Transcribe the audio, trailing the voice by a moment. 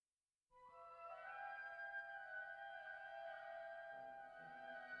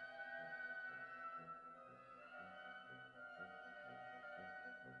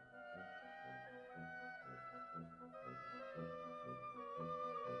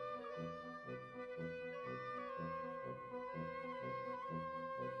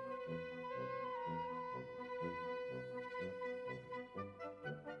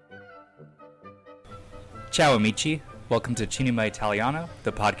Ciao amici, welcome to Cinema Italiano,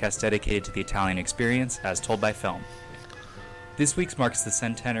 the podcast dedicated to the Italian experience as told by film. This week marks the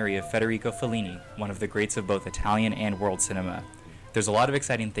centenary of Federico Fellini, one of the greats of both Italian and world cinema. There's a lot of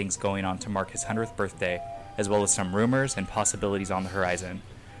exciting things going on to mark his 100th birthday, as well as some rumors and possibilities on the horizon.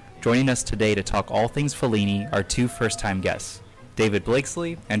 Joining us today to talk all things Fellini are two first-time guests, David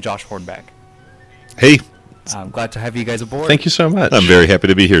Blakesley and Josh Hornbeck. Hey. I'm glad to have you guys aboard. Thank you so much. I'm very happy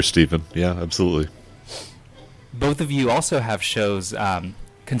to be here, Stephen. Yeah, absolutely. Both of you also have shows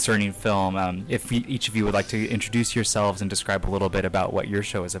concerning film. If each of you would like to introduce yourselves and describe a little bit about what your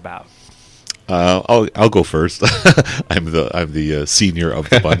show is about. I'll go first. I'm the senior of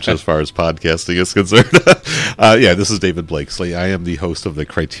the bunch as far as podcasting is concerned. This is David Blakesley. I am the host of the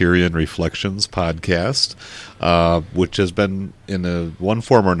Criterion Reflections podcast, which has been in one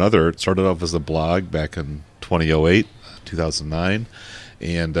form or another. It started off as a blog back in 2008, 2009.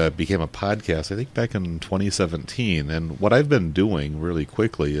 And became a podcast, I think, back in 2017. And what I've been doing really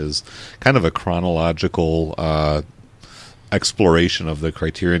quickly is kind of a chronological exploration of the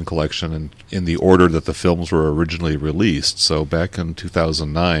Criterion Collection and in the order that the films were originally released. So back in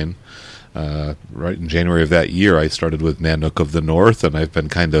 2009, right in January of that year, I started with Nanook of the North, and I've been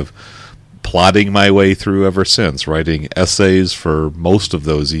kind of plodding my way through ever since, writing essays for most of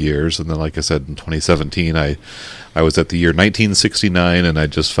those years. And then, like I said, in 2017, I was at the year 1969, and I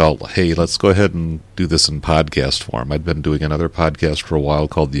just felt, hey, let's go ahead and do this in podcast form. I'd been doing another podcast for a while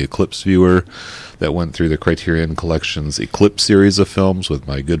called The Eclipse Viewer that went through the Criterion Collection's Eclipse series of films with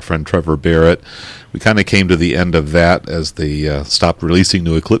my good friend Trevor Barrett. We kind of came to the end of that as they stopped releasing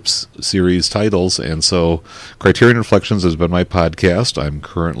new Eclipse series titles, and so Criterion Reflections has been my podcast. I'm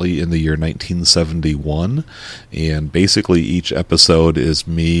currently in the year 1971, and basically each episode is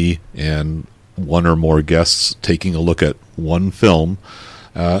me and one or more guests taking a look at one film.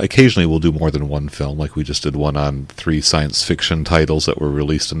 Occasionally we'll do more than one film, like we just did one on 3 science fiction titles that were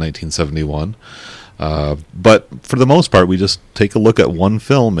released in 1971. But for the most part, we just take a look at one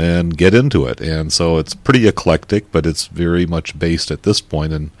film and get into it. And so it's pretty eclectic, but it's very much based at this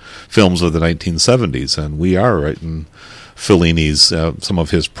point in films of the 1970s. And we are right in Fellini's, some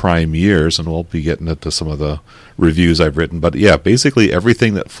of his prime years, and we'll be getting into some of the reviews I've written. But yeah, basically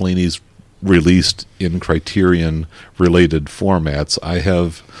everything that Fellini's released in Criterion-related formats, I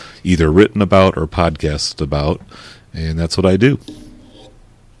have either written about or podcasted about, and that's what I do.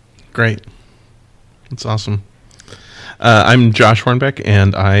 Great. That's awesome. I'm Josh Hornbeck,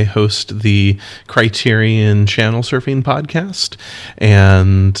 and I host the Criterion Channel Surfing podcast,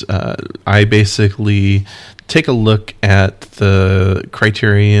 and I basically take a look at the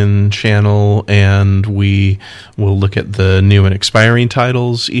Criterion channel, and we will look at the new and expiring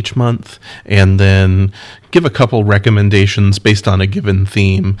titles each month, and then give a couple recommendations based on a given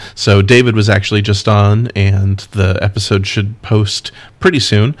theme. So David was actually just on, and the episode should post pretty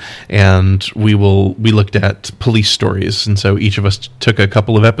soon, and we looked at police stories, and so each of us took a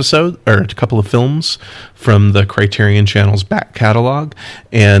couple of episodes, or a couple of films from the Criterion channel's back catalog,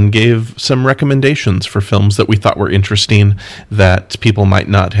 and gave some recommendations for films that we thought were interesting that people might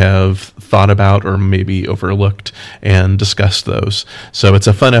not have thought about or maybe overlooked, and discussed those. So it's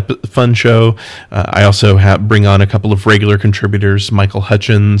a fun show. I also bring on a couple of regular contributors, Michael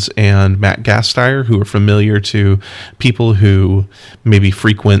Hutchins and Matt Gasteyer, who are familiar to people who maybe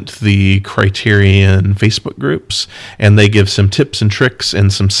frequent the Criterion Facebook groups, and they give some tips and tricks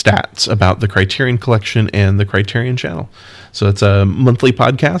and some stats about the Criterion Collection and the Criterion channel. So it's a monthly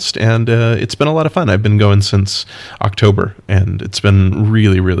podcast, and it's been a lot of fun. I've been going since October, and it's been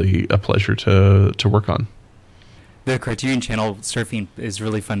really, really a pleasure to work on. The Criterion Channel surfing is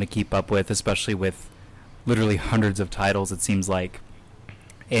really fun to keep up with, especially with literally hundreds of titles, it seems like.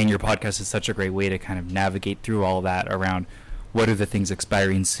 And your podcast is such a great way to kind of navigate through all that around what are the things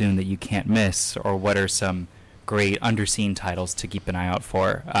expiring soon that you can't miss, or what are some great underseen titles to keep an eye out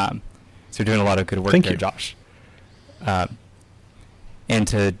for. So you're doing a lot of good work there, Josh. And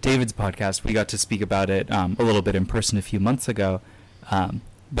to David's podcast, we got to speak about it a little bit in person a few months ago.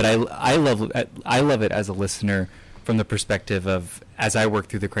 But I love it as a listener from the perspective of, as I work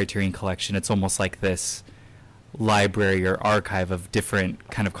through the Criterion Collection, it's almost like this library or archive of different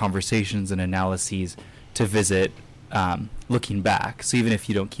kind of conversations and analyses to visit looking back. So even if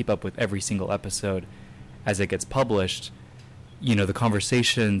you don't keep up with every single episode as it gets published, you know, the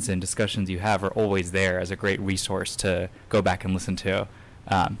conversations and discussions you have are always there as a great resource to go back and listen to.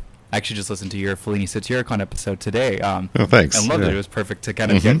 I actually just listened to your Fellini Satyricon episode today. Thanks. I loved it. It was perfect to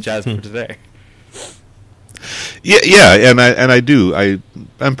kind of get jazzed for today. Yeah, and I do.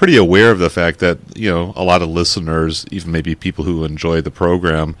 I'm pretty aware of the fact that, you know, a lot of listeners, even maybe people who enjoy the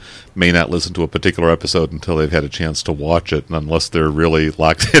program, may not listen to a particular episode until they've had a chance to watch it, and unless they're really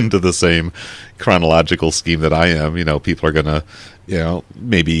locked into the same chronological scheme that I am, people are going to,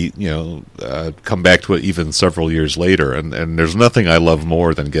 maybe, come back to it even several years later. And there's nothing I love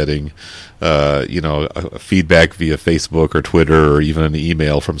more than getting, feedback via Facebook or Twitter or even an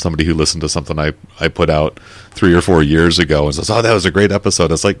email from somebody who listened to something I put out 3 or 4 years ago and says, "Oh, that was a great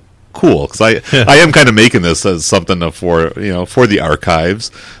episode." It's like, cool, because I am kind of making this as something for the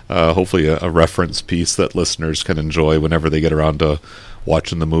archives, hopefully a reference piece that listeners can enjoy whenever they get around to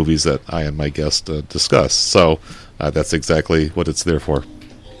watching the movies that I and my guest discuss. So that's exactly what it's there for.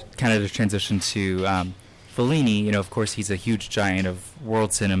 Kind of to transition to Fellini, of course he's a huge giant of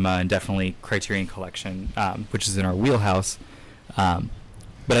world cinema and definitely Criterion Collection, which is in our wheelhouse. But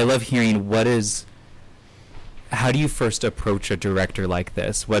I love hearing how do you first approach a director like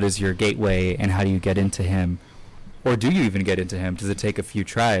this? What is your gateway, and how do you get into him? Or do you even get into him? Does it take a few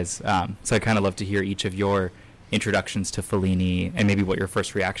tries? So I kind of love to hear each of your introductions to Fellini and maybe what your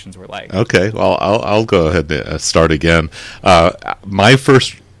first reactions were like. Okay, well, I'll go ahead and start again. My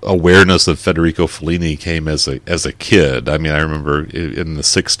first awareness of Federico Fellini came as a kid. I mean, I remember in the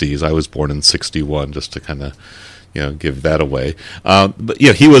 60s. I was born in 61, just to kind of give that away. But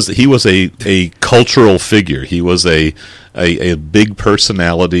he was a cultural figure. He was a big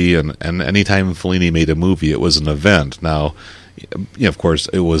personality, and anytime Fellini made a movie, it was an event. Now, of course,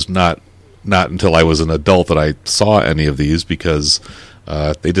 it was not until I was an adult that I saw any of these, because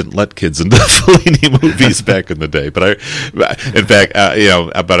they didn't let kids into Fellini movies back in the day. But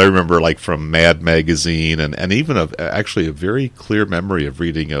I remember, like, from Mad Magazine and even actually a very clear memory of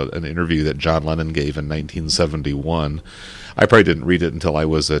reading an interview that John Lennon gave in 1971. I probably didn't read it until I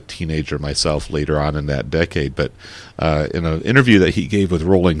was a teenager myself later on in that decade, but in an interview that he gave with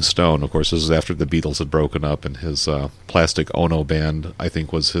Rolling Stone, of course this is after the Beatles had broken up, and his Plastic Ono Band, I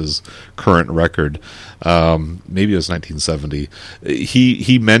think, was his current record. Maybe it was 1970.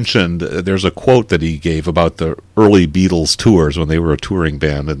 He mentioned, there's a quote that he gave about the early Beatles tours when they were a touring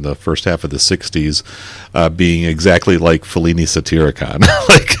band in the first half of the 60s, being exactly like Fellini Satyricon.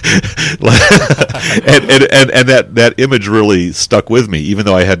 and that image really stuck with me. Even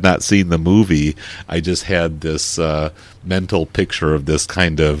though I had not seen the movie, I just had this mental picture of this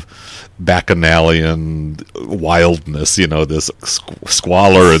kind of bacchanalian wildness, this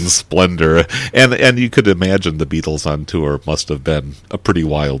squalor and splendor, and you could imagine the Beatles on tour must have been a pretty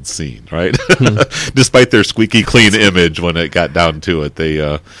wild scene, right? Despite their squeaky clean image, when it got down to it,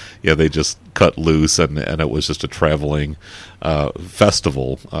 they just cut loose, and it was just a traveling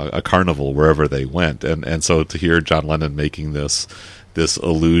festival, a carnival wherever they went, and so to hear John Lennon making this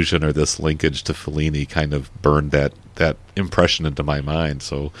allusion or this linkage to Fellini kind of burned that impression into my mind.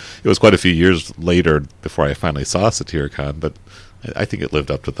 So it was quite a few years later before I finally saw Satyricon, but I think it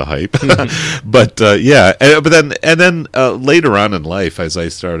lived up to the hype. But then later on in life, as I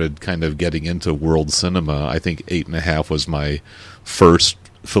started kind of getting into world cinema, I think 8.5 was my first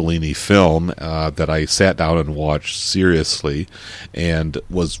Fellini film that I sat down and watched seriously, and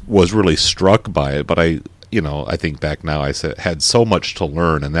was really struck by it. But I think back now, I had so much to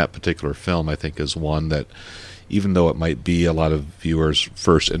learn, and that particular film, I think, is one that, even though it might be a lot of viewers'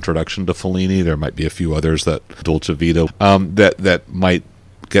 first introduction to Fellini, there might be a few others that Dolce Vita that might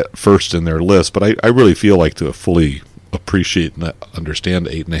get first in their list. But I really feel like, to fully appreciate and understand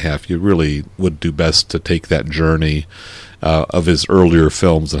 8.5, you really would do best to take that journey of his earlier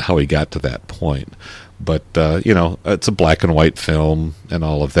films and how he got to that point. But, it's a black and white film and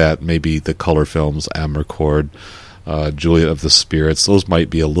all of that. Maybe the color films, Amarcord, Juliet of the Spirits, those might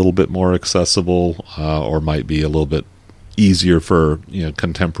be a little bit more accessible, or might be a little bit easier for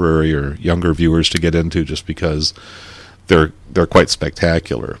contemporary or younger viewers to get into, just because they're quite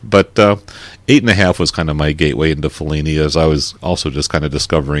spectacular. But 8.5 was kind of my gateway into Fellini, as I was also just kind of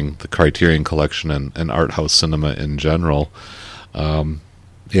discovering the Criterion Collection and art house cinema in general.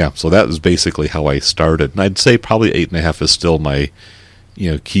 So that was basically how I started. And I'd say probably 8.5 is still my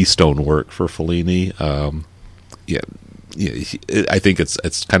keystone work for Fellini. I think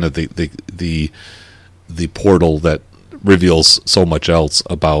it's kind of the portal that reveals so much else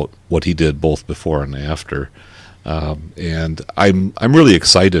about what he did both before and after. And I'm really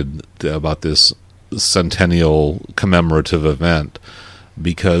excited about this centennial commemorative event,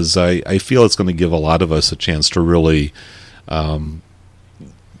 because I feel it's going to give a lot of us a chance to really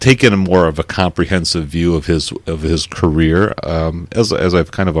take in a more of a comprehensive view of his career. As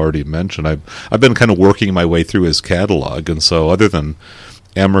I've kind of already mentioned, I've been kind of working my way through his catalog, and so other than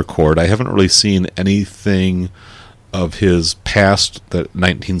Amarcord, I haven't really seen anything of his past that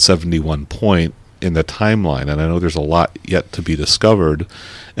 1971 point in the timeline, and I know there's a lot yet to be discovered,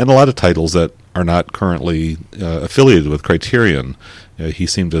 and a lot of titles that are not currently affiliated with Criterion. He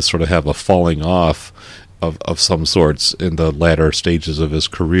seemed to sort of have a falling off of some sorts in the latter stages of his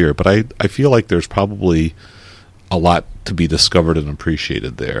career, but I feel like there's probably a lot to be discovered and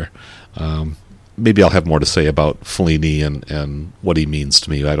appreciated there. Maybe I'll have more to say about Fellini and what he means to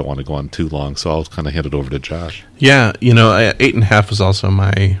me. I don't want to go on too long, so I'll kind of hand it over to Josh. Yeah, 8.5 was also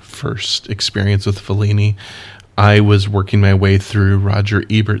my first experience with Fellini. I was working my way through Roger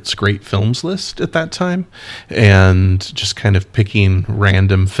Ebert's great films list at that time, and just kind of picking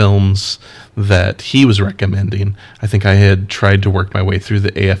random films that he was recommending. I think I had tried to work my way through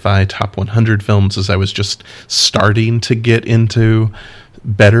the AFI Top 100 films as I was just starting to get into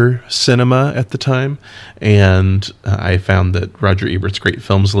better cinema at the time, and I found that Roger Ebert's great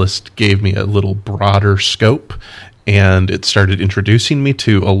films list gave me a little broader scope, and it started introducing me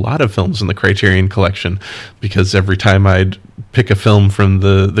to a lot of films in the Criterion Collection, because every time I'd pick a film from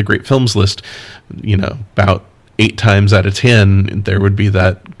the great films list, about 8 times out of 10 there would be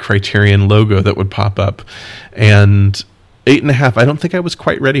that Criterion logo that would pop up. And 8.5, I don't think I was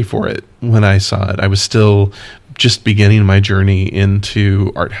quite ready for it when I saw it. I was still just beginning my journey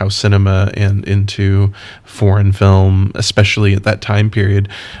into art house cinema and into foreign film, especially at that time period.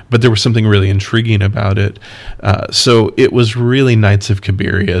 But there was something really intriguing about it. So it was really Nights of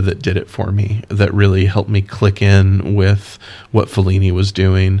Cabiria that did it for me, that really helped me click in with what Fellini was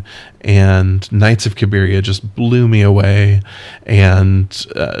doing. And Nights of Cabiria just blew me away. And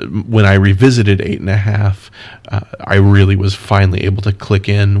when I revisited 8.5, I really was finally able to click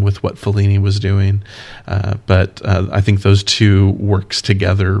in with what Fellini was doing. But I think those two works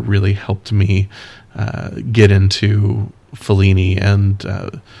together really helped me get into Fellini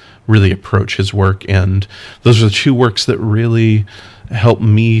and really approach his work. And those are the two works that really helped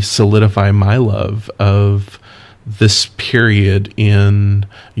me solidify my love of this period in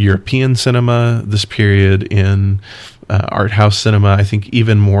European cinema, this period in art house cinema. I think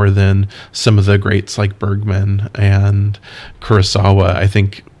even more than some of the greats like Bergman and Kurosawa. I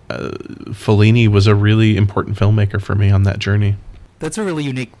think Fellini was a really important filmmaker for me on that journey. That's a really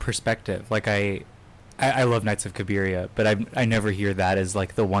unique perspective. Like I love Nights of Cabiria, but I never hear that as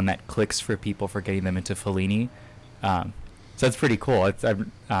like the one that clicks for people for getting them into Fellini. So that's pretty cool. I'll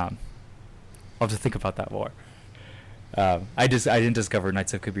have to think about that more. I didn't discover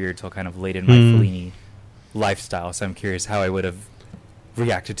Nights of Cabiria until kind of late in my Fellini lifestyle, so I'm curious how I would have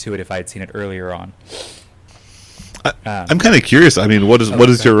reacted to it if I had seen it earlier on. I'm kind of curious. I mean, what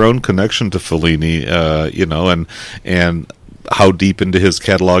is your own connection to Fellini? And how deep into his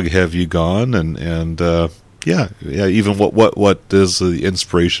catalog have you gone? And even what is the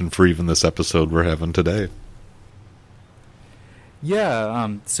inspiration for even this episode we're having today?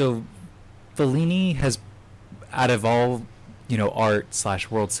 Yeah. So Fellini has, out of all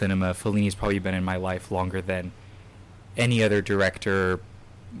art/world cinema, Fellini's probably been in my life longer than any other director.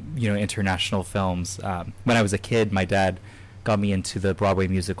 International films. When I was a kid, my dad got me into the Broadway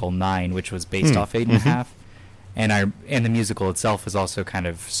musical 9, which was based off 8.5, and the musical itself is also kind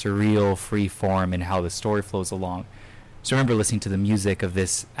of surreal, free form in how the story flows along. So I remember listening to the music of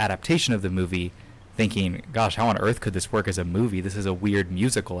this adaptation of the movie, thinking, "Gosh, how on earth could this work as a movie? This is a weird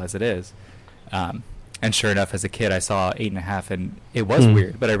musical as it is." And sure enough, as a kid, I saw 8.5, and it was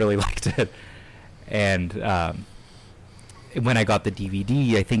weird, but I really liked it. And when I got the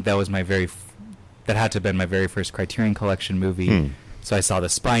DVD, I think that was that had to have been my very first Criterion Collection movie. So I saw the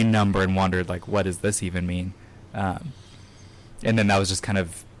spine number and wondered, like, what does this even mean? And then that was just kind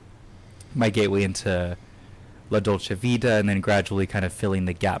of my gateway into La Dolce Vita, and then gradually kind of filling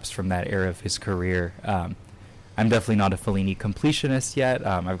the gaps from that era of his career. I'm definitely not a Fellini completionist yet.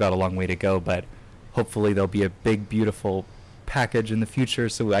 I've got a long way to go, but hopefully there'll be a big, beautiful package in the future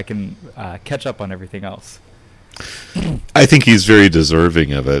so I can catch up on everything else. I think he's very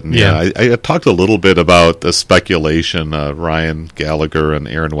deserving of it. And I talked a little bit about the speculation. Ryan Gallagher and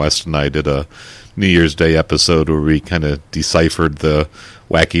Aaron West and I did a New Year's Day episode where we kind of deciphered the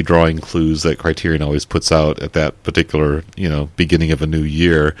wacky drawing clues that Criterion always puts out at that particular, beginning of a new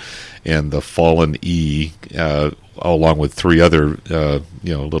year. And the Fallen E, along with 3 other,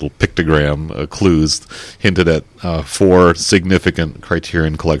 little pictogram clues, hinted at 4 significant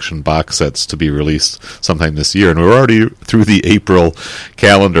Criterion Collection box sets to be released sometime this year. And we're already through the April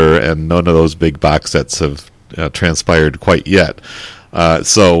calendar, and none of those big box sets have transpired quite yet.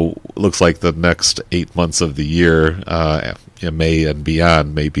 So looks like the next 8 months of the year, May and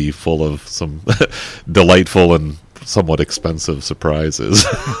beyond, may be full of some delightful and somewhat expensive surprises.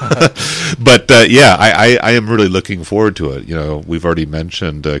 But I am really looking forward to it. We've already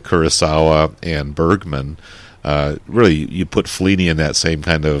mentioned Kurosawa and Bergman. Really, you put Fellini in that same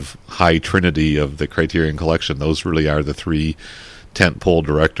kind of high trinity of the Criterion Collection. Those really are the three tentpole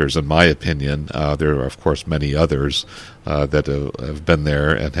directors, in my opinion. There are, of course, many others that have been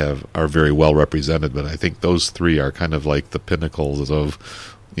there and are very well represented, but I think those three are kind of like the pinnacles of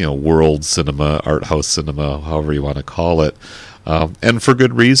world cinema, art house cinema, however you want to call it, and for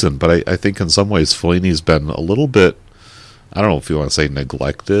good reason. But I think in some ways Fellini's been a little bit, I don't know if you want to say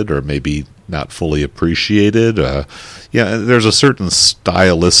neglected or maybe not fully appreciated. There's a certain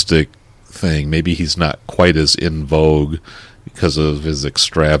stylistic thing. Maybe he's not quite as in vogue because of his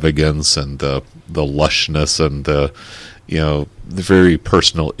extravagance and the lushness and the very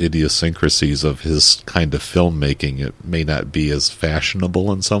personal idiosyncrasies of his kind of filmmaking. It may not be as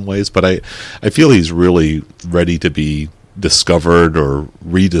fashionable in some ways, but I feel he's really ready to be discovered or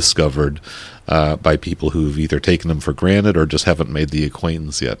rediscovered by people who've either taken him for granted or just haven't made the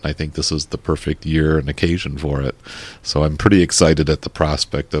acquaintance yet. And I think this is the perfect year and occasion for it. So I'm pretty excited at the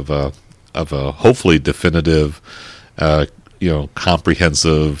prospect of a hopefully definitive,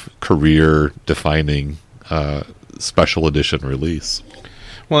 comprehensive, career-defining special edition release.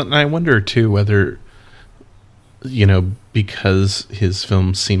 Well, and I wonder too whether, because his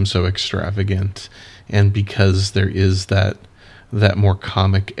films seem so extravagant, and because there is that more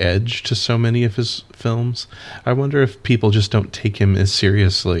comic edge to so many of his films, I wonder if people just don't take him as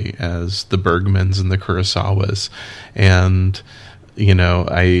seriously as the Bergmans and the Kurosawas. And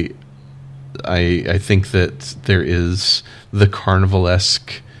I think that there is the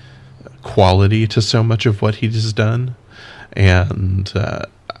carnivalesque quality to so much of what he has done, and I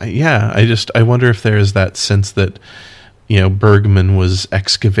wonder if there is that sense that Bergman was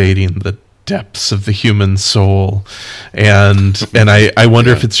excavating the depths of the human soul, and I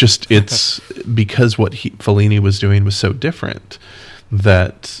wonder if it's because what Fellini was doing was so different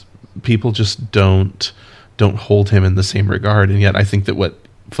that people just don't hold him in the same regard. And yet I think that what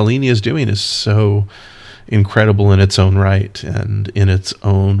Fellini is doing is so incredible in its own right and in its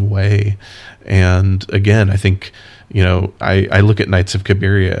own way. And again, I think, I look at Nights of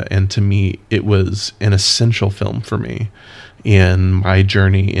Cabiria, and to me, it was an essential film for me in my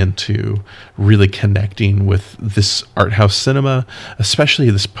journey into really connecting with this art house cinema, especially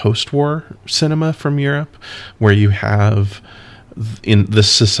this post-war cinema from Europe, where you have in this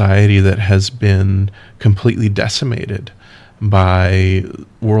society that has been completely decimated by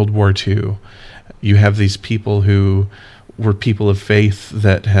World War II. You have these people who were people of faith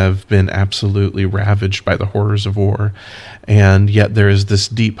that have been absolutely ravaged by the horrors of war. And yet there is this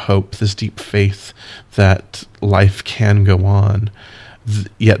deep hope, this deep faith that life can go on.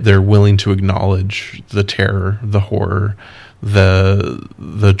 Yet they're willing to acknowledge the terror, the horror,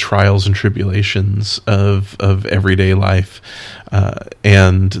 the trials and tribulations of everyday life.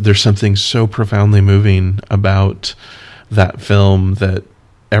 And there's something so profoundly moving about that film that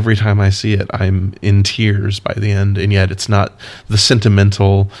every time I see it, I'm in tears by the end, and yet it's not the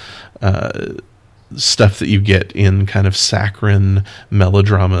sentimental stuff that you get in kind of saccharine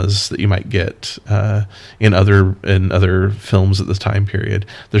melodramas that you might get in other films at this time period.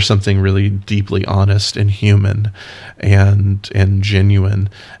 There's something really deeply honest and human and genuine,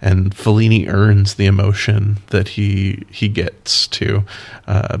 and Fellini earns the emotion that he gets to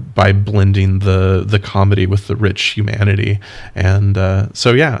by blending the comedy with the rich humanity. And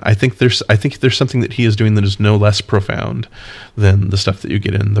I think there's something that he is doing that is no less profound than the stuff that you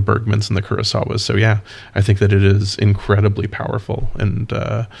get in the Bergmans and the Kurosawas. So I think that it is incredibly powerful and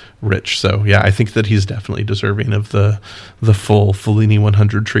rich. So I think that he's definitely deserving of the full Fellini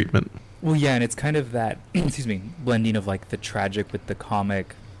 100 treatment. Well, and it's kind of that blending of like the tragic with the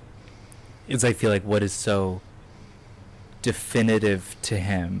comic is, I feel like, what is so definitive to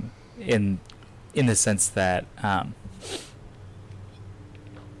him in the sense that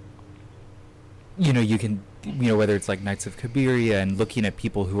you can whether it's like Nights of Cabiria and looking at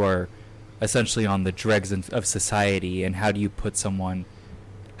people who are essentially on the dregs of society, and how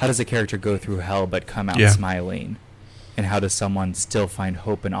does a character go through hell but come out smiling, and how does someone still find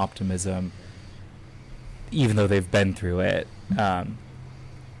hope and optimism even though they've been through it. And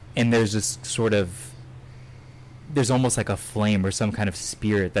there's this there's almost like a flame or some kind of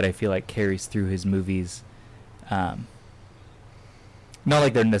spirit that I feel like carries through his movies. Not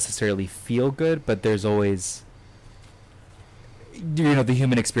like they're necessarily feel good, but there's always, the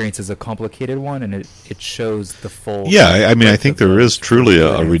human experience is a complicated one, and it shows the full. I think there is truly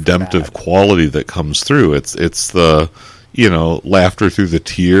a redemptive quality that comes through. It's the laughter through the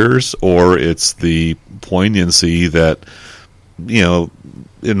tears, or it's the poignancy that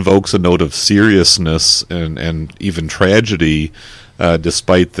invokes a note of seriousness and even tragedy,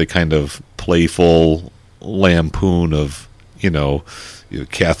 despite the kind of playful lampoon of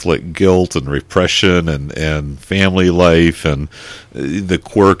Catholic guilt and repression and family life and the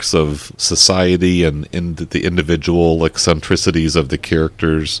quirks of society and the individual eccentricities of the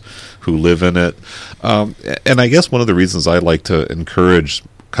characters who live in it. And I guess one of the reasons I like to encourage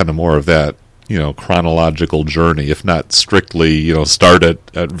kind of more of that chronological journey, if not strictly, start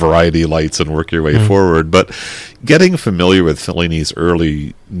at variety lights and work your way forward, but getting familiar with Fellini's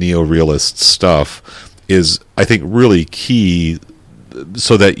early neorealist stuff is, I think, really key,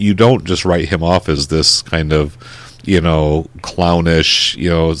 so that you don't just write him off as this kind of clownish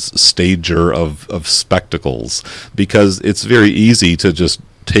stager of spectacles, because it's very easy to just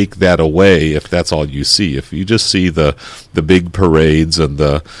take that away if that's all you see. If you just see the big parades and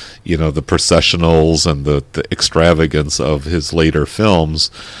the processionals and the extravagance of his later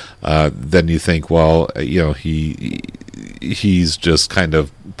films, then you think, well, he's just kind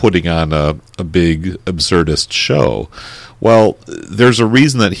of putting on a big absurdist show. Well, there's a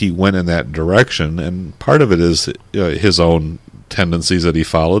reason that he went in that direction, and part of it is his own tendencies that he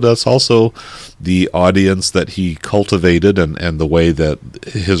followed. That's also the audience that he cultivated and the way that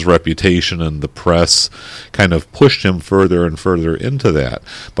his reputation and the press kind of pushed him further and further into that.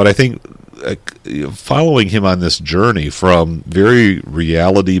 But I think following him on this journey from very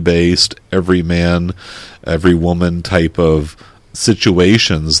reality-based, every man, every woman type of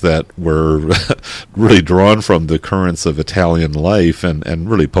situations that were really drawn from the currents of Italian life and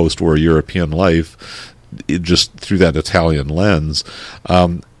really post-war European life, just through that Italian lens,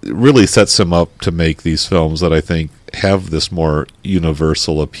 really sets him up to make these films that I think have this more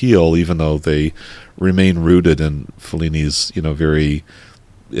universal appeal, even though they remain rooted in Fellini's very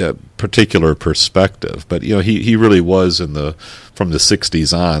particular perspective. But he really was from the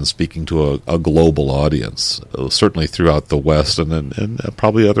 60s on speaking to a global audience, certainly throughout the West and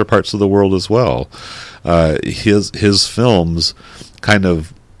probably other parts of the world as well. His films kind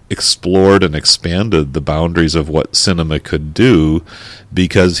of explored and expanded the boundaries of what cinema could do,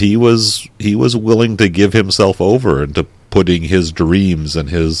 because he was willing to give himself over into putting his dreams and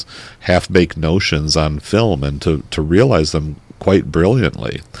his half-baked notions on film and to realize them quite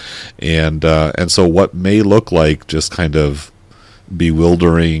brilliantly. And so what may look like just kind of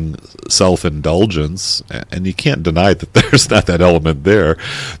bewildering self-indulgence, and you can't deny that there's not that element there,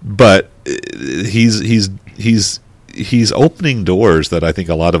 but he's opening doors that I think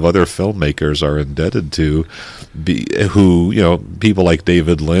a lot of other filmmakers are indebted to, who people like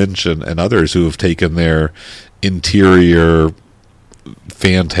David Lynch and others who have taken their interior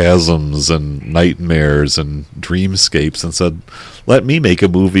phantasms and nightmares and dreamscapes and said, let me make a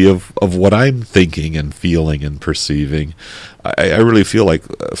movie of what I'm thinking and feeling and perceiving. I really feel like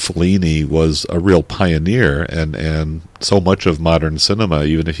Fellini was a real pioneer, and so much of modern cinema,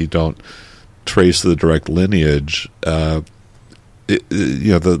 even if you don't trace the direct lineage, the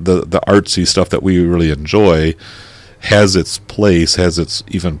artsy stuff that we really enjoy has its place, has its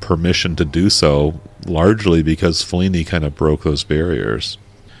even permission to do so, largely because Fellini kind of broke those barriers.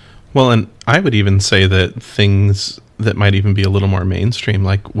 Well, and I would even say that things that might even be a little more mainstream,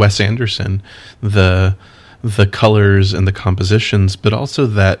 like Wes Anderson, the colors and the compositions, but also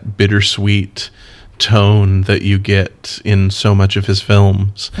that bittersweet tone that you get in so much of his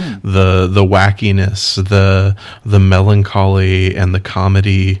films, the wackiness, the melancholy, and the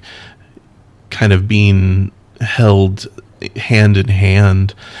comedy kind of being held hand in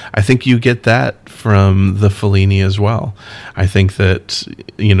hand. I think you get that from the Fellini as well. I think that,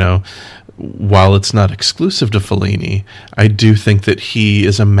 while it's not exclusive to Fellini, I do think that he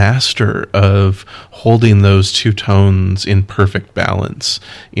is a master of holding those two tones in perfect balance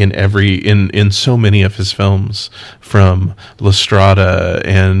in so many of his films, from La Strada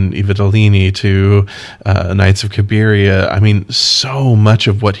and I Vitellini to Nights of Cabiria. I mean, so much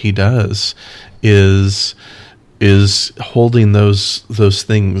of what he does is holding those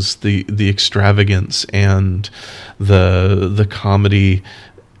things, the extravagance and the comedy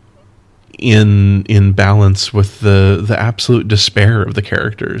in balance with the absolute despair of the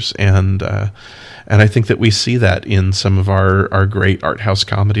characters, and I think that we see that in some of our great art house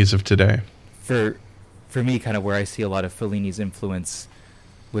comedies of today. For me, kind of where I see a lot of Fellini's influence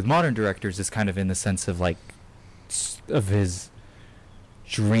with modern directors is kind of in the sense of of his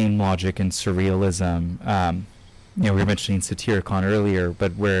dream logic and surrealism. We were mentioning Satyricon earlier,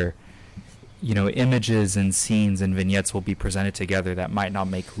 but where images and scenes and vignettes will be presented together that might not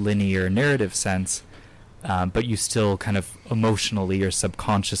make linear narrative sense, but you still kind of emotionally or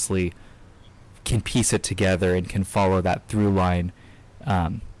subconsciously can piece it together and can follow that through line.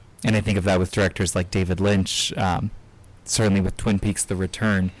 And I think of that with directors like David Lynch, certainly with Twin Peaks: The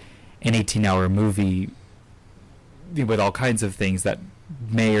Return, an 18-hour movie with all kinds of things that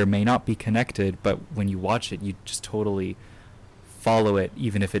may or may not be connected, but when you watch it, you just totally follow it,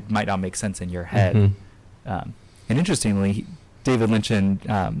 even if it might not make sense in your head. Mm-hmm. And interestingly, David Lynch and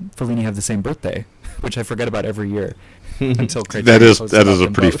Fellini have the same birthday, which I forget about every year until Criterion that is posts about a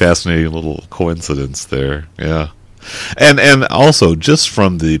them pretty both. fascinating little coincidence there. Yeah, and also just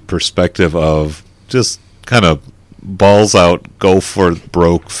from the perspective of just kind of balls out, go for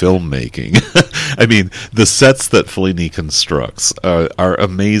broke filmmaking. I mean, the sets that Fellini constructs are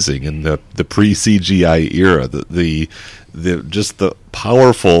amazing in the pre-CGI era. The just the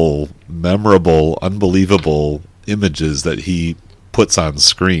powerful, memorable, unbelievable images that he puts on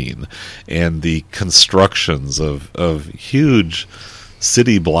screen, and the constructions of huge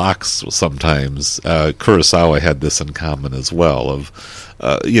city blocks. Sometimes Kurosawa had this in common as well, of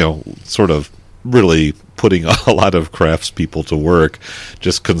sort of really putting a lot of craftspeople to work,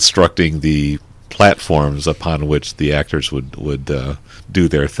 just constructing the platforms upon which the actors would do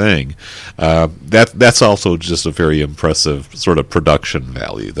their thing. That's also just a very impressive sort of production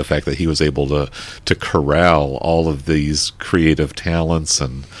value. The fact that he was able to corral all of these creative talents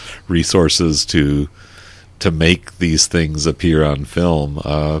and resources to make these things appear on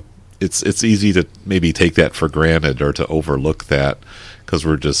film. It's easy to maybe take that for granted or to overlook that, because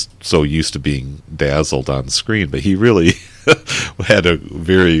we're just so used to being dazzled on screen. But he really had a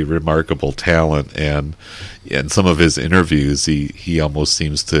very remarkable talent, and in some of his interviews, he almost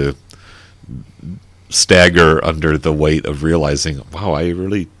seems to stagger under the weight of realizing, wow, I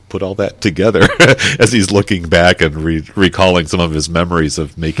really put all that together, as he's looking back and recalling some of his memories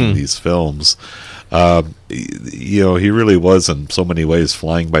of making these films. He really was in so many ways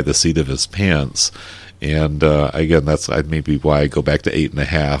flying by the seat of his pants. And again, that's maybe why I go back to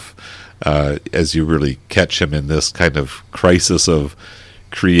 8.5, as you really catch him in this kind of crisis of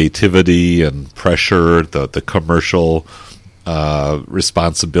creativity and pressure, the commercial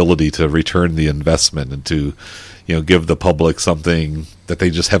responsibility to return the investment and to give the public something that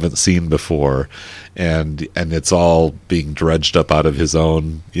they just haven't seen before, and it's all being dredged up out of his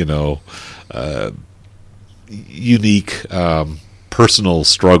own unique personal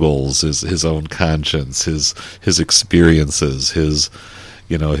struggles, his own conscience, his experiences, his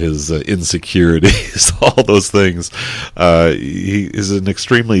insecurities, all those things. He is an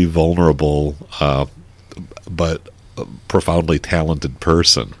extremely vulnerable but profoundly talented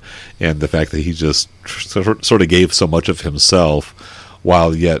person, and the fact that he just sort of gave so much of himself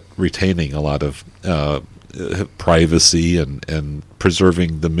while yet retaining a lot of privacy and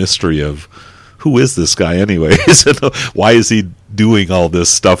preserving the mystery of who is this guy anyways? Why is he doing all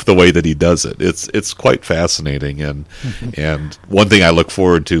this stuff the way that he does it? It's quite fascinating, and one thing I look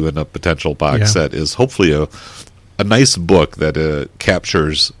forward to in a potential box set is hopefully a nice book that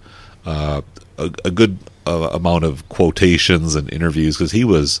captures a good amount of quotations and interviews, because he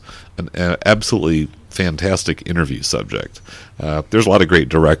was an absolutely fantastic interview subject. There's a lot of great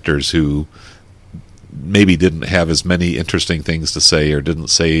directors who maybe didn't have as many interesting things to say, or didn't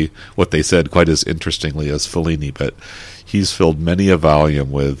say what they said quite as interestingly as Fellini, but he's filled many a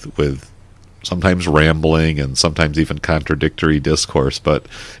volume with sometimes rambling and sometimes even contradictory discourse, but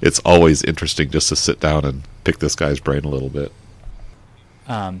it's always interesting just to sit down and pick this guy's brain a little bit.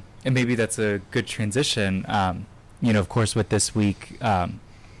 And maybe that's a good transition. Of course, with this week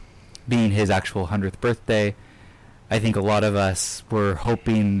being his actual 100th birthday, I think a lot of us were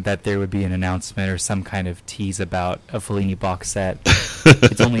hoping that there would be an announcement or some kind of tease about a Fellini box set.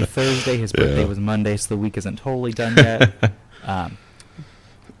 It's only Thursday. His birthday was Monday, so the week isn't totally done yet.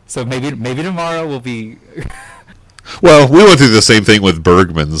 So maybe tomorrow will be... Well, we went through the same thing with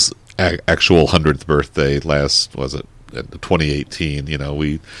Bergman's actual 100th birthday last, 2018.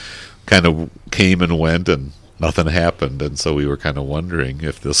 We kind of came and went, and nothing happened, and so we were kind of wondering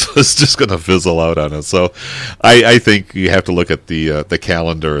if this was just going to fizzle out on us. So I think you have to look at the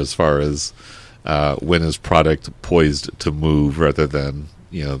calendar as far as when is product poised to move, rather than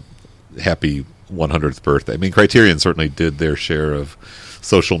happy 100th birthday. I mean, Criterion certainly did their share of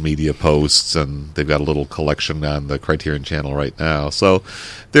social media posts, and they've got a little collection on the Criterion channel right now, so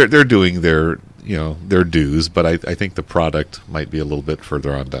they're doing their dues, but I think the product might be a little bit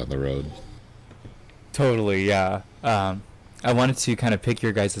further on down the road. Totally, yeah. I wanted to kind of pick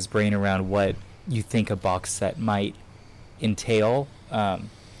your guys' brain around what you think a box set might entail. Kind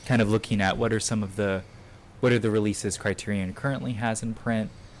of looking at what are the releases Criterion currently has in print,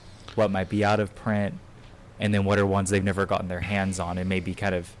 what might be out of print, and then what are ones they've never gotten their hands on, and maybe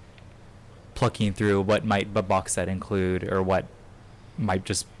kind of plucking through what might a box set include, or what might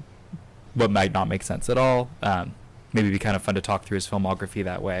not make sense at all. Maybe it'd be kind of fun to talk through his filmography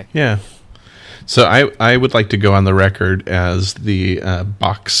that way. Yeah. So I would like to go on the record as the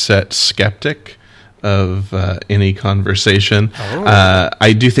box set skeptic of any conversation.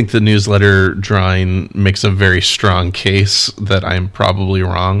 I do think the newsletter drawing makes a very strong case that I'm probably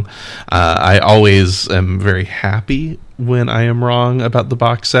wrong. I always am very happy when I am wrong about the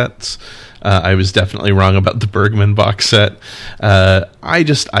box sets. I was definitely wrong about the Bergman box set.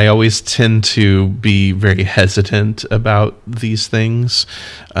 I always tend to be very hesitant about these things.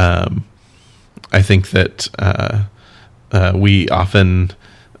 I think that we often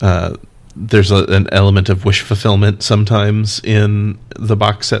there's an element of wish fulfillment sometimes in the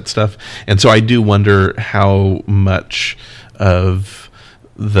box set stuff, and so I do wonder how much of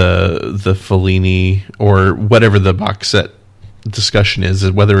the Fellini or whatever the box set discussion is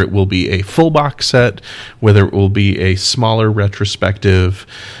whether it will be a full box set, whether it will be a smaller retrospective,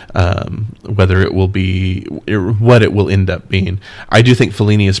 whether it will be what it will end up being. I do think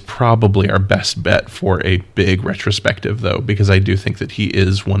Fellini is probably our best bet for a big retrospective, though, because I do think that he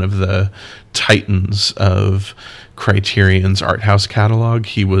is one of the titans of Criterion's art house catalog.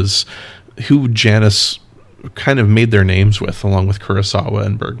 He was who Janus kind of made their names with, along with Kurosawa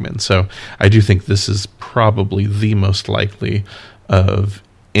and Bergman. So I do think this is probably the most likely of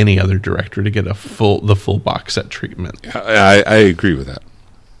any other director to get the full box set treatment. I agree with that.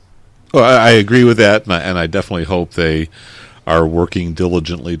 Well, I agree with that, and I definitely hope they are working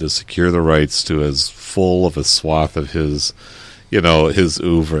diligently to secure the rights to as full of a swath of his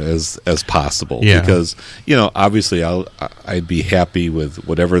oeuvre as possible. Yeah. Because, obviously I'd be happy with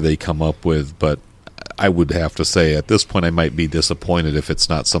whatever they come up with, but I would have to say at this point I might be disappointed if it's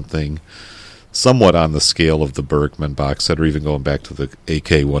not something somewhat on the scale of the Bergman box set, or even going back to the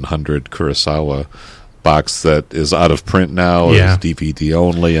AK-100 Kurosawa box that is out of print now, is DVD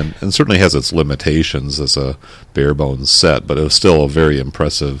only, and certainly has its limitations as a bare bones set, but it was still a very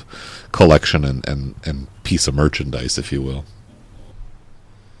impressive collection and piece of merchandise, if you will.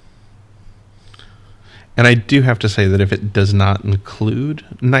 And I do have to say that if it does not include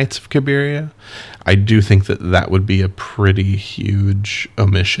Knights of Cabiria, I do think that would be a pretty huge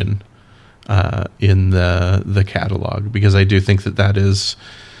omission in the catalog, because I do think that is,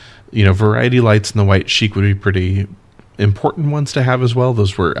 Variety Lights and The White Sheik would be pretty important ones to have as well.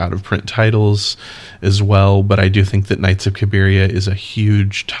 Those were out of print titles as well, but I do think that Knights of Cabiria is a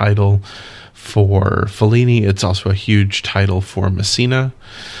huge title for Fellini. It's also a huge title for Messina.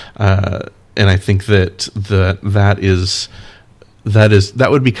 And I think that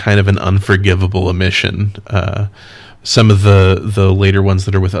would be kind of an unforgivable omission. Some of the later ones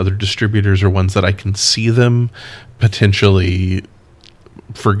that are with other distributors are ones that I can see them potentially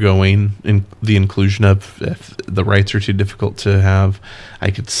forgoing in the inclusion of, if the rights are too difficult to have. I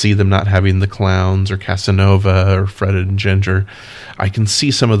could see them not having The Clowns or Casanova or Fred and Ginger. I can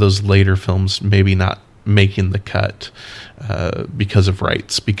see some of those later films maybe not making the cut because of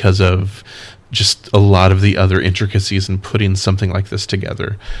rights, because of just a lot of the other intricacies in putting something like this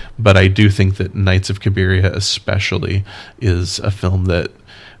together. But I do think that Knights of Cabiria especially is a film that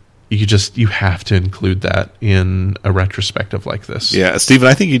you have to include that in a retrospective like this. Yeah, Stephen,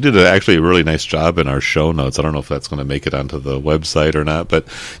 I think you did actually a really nice job in our show notes. I don't know if that's going to make it onto the website or not, but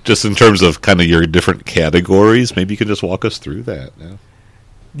just in terms of kind of your different categories, maybe you could just walk us through that.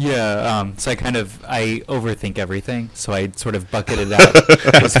 So I overthink everything, so I sort of bucketed out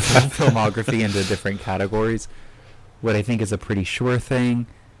his filmography into different categories. What I think is a pretty sure thing,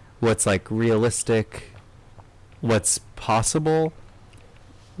 what's like realistic, what's possible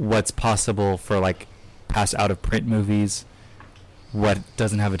for like past out of print movies, what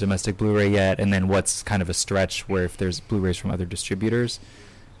doesn't have a domestic Blu-ray yet, and then what's kind of a stretch where if there's Blu-rays from other distributors.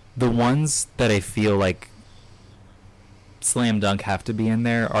 The ones that I feel like slam dunk have to be in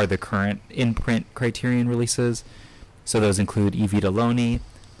there are the current in-print Criterion releases. So those include I Vita Loni,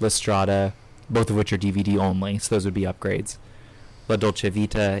 La Strada, both of which are DVD only, so those would be upgrades. La Dolce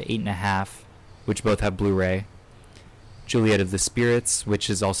Vita, 8.5, which both have Blu-ray. Juliet of the Spirits, which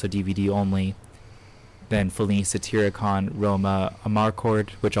is also DVD only. Then Fellini Satyricon, Roma, Amarcord,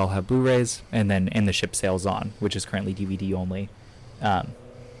 which all have Blu-rays. And then And the Ship Sails On, which is currently DVD only.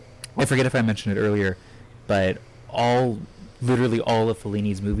 I forget if I mentioned it earlier, but literally all of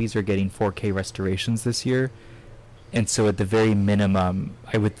Fellini's movies are getting 4K restorations this year. And so at the very minimum,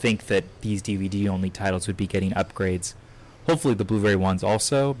 I would think that these DVD-only titles would be getting upgrades. Hopefully the Blu-ray ones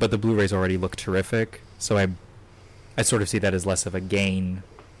also, but the Blu-rays already look terrific. So I sort of see that as less of a gain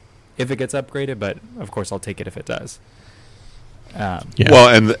if it gets upgraded, but of course I'll take it if it does. Yeah.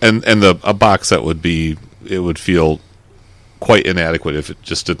 Well, and a box set would feel quite inadequate if it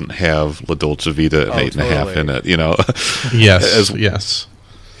just didn't have La Dolce Vita and 8.5 in it, Yes, yes.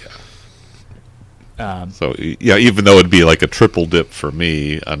 So, yeah, even though it'd be like a triple dip for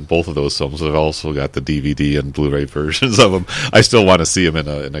me on both of those films, I've also got the DVD and Blu-ray versions of them. I still want to see them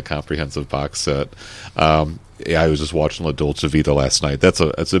in a comprehensive box set. I was just watching La Dolce Vita last night.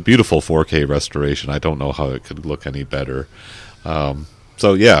 It's a beautiful 4K restoration. I don't know how it could look any better.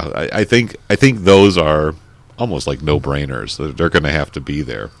 So yeah, I think those are almost like no-brainers. They're going to have to be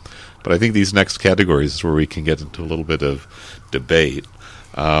there. But I think these next categories is where we can get into a little bit of debate.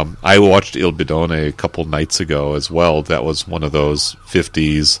 I watched Il Bidone a couple nights ago as well. That was one of those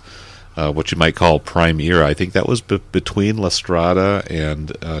 50s, what you might call prime era. I think that was between La Strada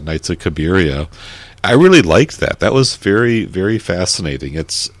and Nights of Cabiria. I really liked that. That was very, very fascinating.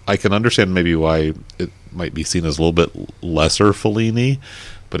 I can understand maybe why it might be seen as a little bit lesser Fellini,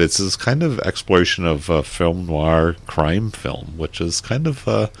 but it's this kind of exploration of film noir crime film, which is kind of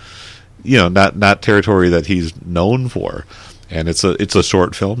not territory that he's known for. And it's a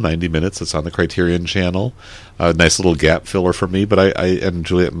short film, 90 minutes. It's on the Criterion Channel. A nice little gap filler for me. But and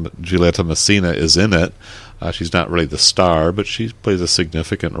Giulietta Messina is in it. She's not really the star, but she plays a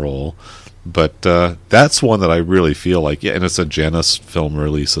significant role. But that's one that I really feel like, and it's a Janus film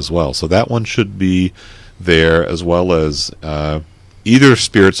release as well. So that one should be there, as well as either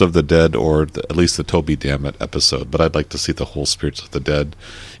Spirits of the Dead or at least the Toby Dammit episode. But I'd like to see the whole Spirits of the Dead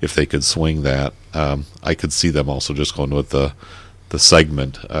if they could swing that. I could see them also just going with the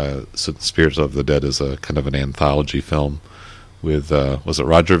segment. So Spirits of the Dead is a kind of an anthology film with was it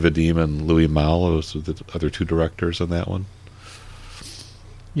Roger Vadim and Louis Malle? Those were the other two directors in that one.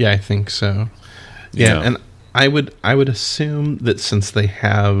 Yeah, I think so. Yeah, and I would assume that since they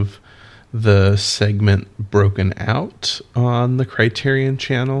have the segment broken out on the Criterion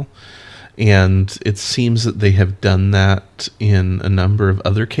Channel, and it seems that they have done that in a number of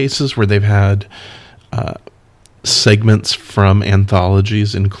other cases where they've had segments from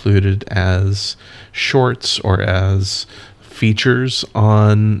anthologies included as shorts or as features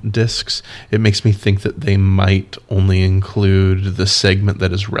on discs, it makes me think that they might only include the segment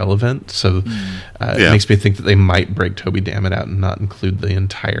that is relevant. So it makes me think that they might break Toby Dammit out and not include the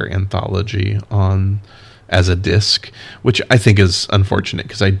entire anthology on as a disc, which I think is unfortunate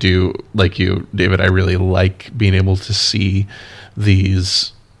because I do, like you, David, I really like being able to see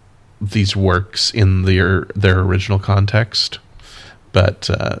these works in their original context. But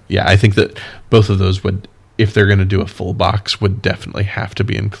I think that both of those would, if they're going to do a full box, would definitely have to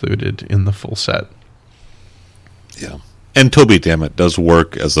be included in the full set. Yeah. And Toby Dammit does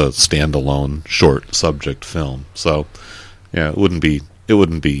work as a standalone short subject film. So, yeah, it wouldn't be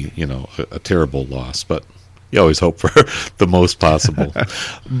a terrible loss, but you always hope for the most possible.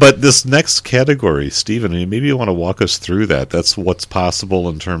 But this next category, Stephen, maybe you want to walk us through that. That's what's possible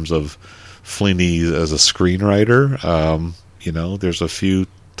in terms of Fellini as a screenwriter. There's a few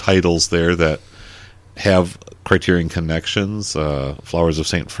titles there that have Criterion connections, Flowers of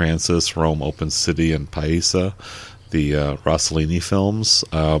St. Francis, Rome, Open City, and Paisa, the Rossellini films.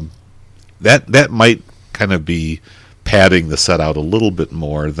 That might kind of be padding the set out a little bit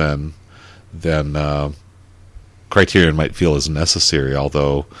more than Criterion might feel is necessary,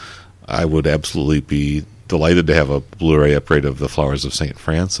 although I would absolutely be delighted to have a Blu-ray upgrade of the Flowers of St.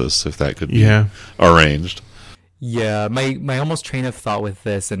 Francis if that could be arranged. Yeah, my almost train of thought with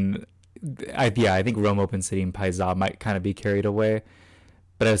this, and I think Rome, Open City, and Paisa might kind of be carried away.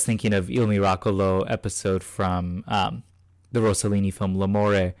 But I was thinking of Il Miracolo episode from the Rossellini film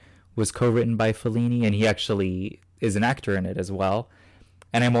L'Amore was co-written by Fellini, and he actually is an actor in it as well.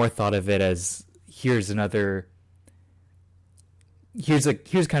 And I more thought of it as here's kind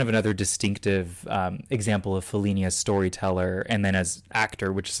of another distinctive example of Fellini as storyteller and then as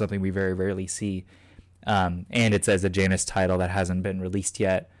actor, which is something we very rarely see. And it's as a Janus title that hasn't been released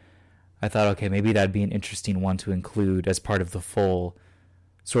yet. I thought, okay, maybe that'd be an interesting one to include as part of the full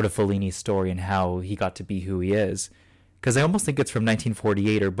sort of Fellini story and how he got to be who he is. Because I almost think it's from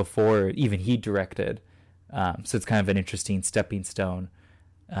 1948 or before even he directed. So it's kind of an interesting stepping stone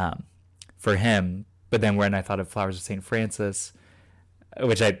for him. But then when I thought of Flowers of St. Francis,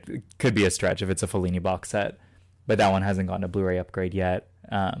 which could be a stretch if it's a Fellini box set, but that one hasn't gotten a Blu-ray upgrade yet.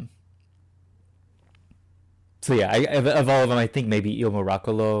 So yeah, of all of them, I think maybe Il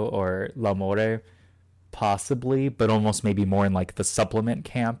Miracolo or L'Amore, possibly, but almost maybe more in like the supplement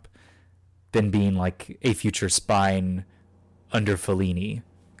camp than being like a future spine under Fellini,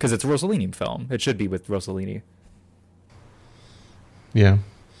 because it's a Rossellini film. It should be with Rossellini. Yeah.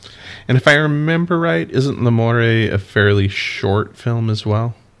 And if I remember right, isn't L'Amore a fairly short film as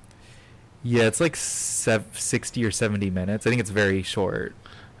well? Yeah, it's like 60 or 70 minutes. I think it's very short.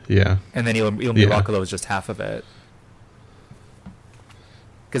 Yeah. And then Il Miracolo is just half of it.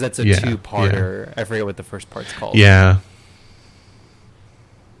 Because that's a two-parter. Yeah. I forget what the first part's called. Yeah.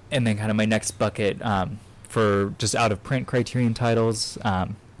 And then kind of my next bucket for just out-of-print Criterion titles,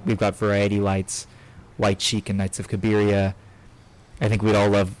 we've got Variety Lights, White Sheik, and Knights of Cabiria. I think we'd all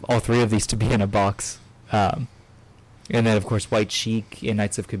love all three of these to be in a box. And then, of course, White Sheik and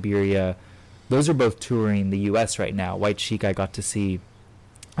Knights of Cabiria. Those are both touring the U.S. right now. White Sheik I got to see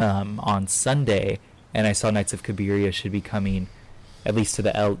on Sunday, and I saw Knights of Cabiria should be coming at least to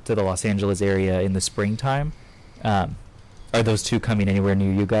the Los Angeles area in the springtime. Are those two coming anywhere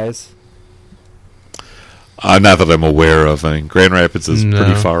near you guys? Not that I'm aware of. I mean, Grand Rapids is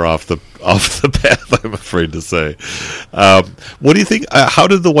pretty far off the path, I'm afraid to say. What do you think? How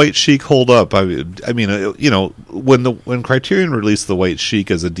did the White Sheik hold up? I mean, you know, when Criterion released the White Sheik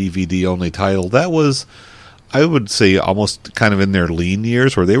as a DVD only title, that was, I would say, almost kind of in their lean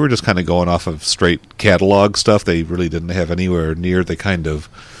years, where they were just kind of going off of straight catalog stuff. They really didn't have anywhere near the kind of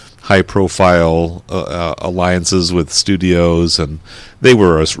high-profile alliances with studios, and they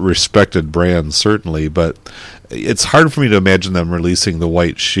were a respected brand, certainly, but it's hard for me to imagine them releasing the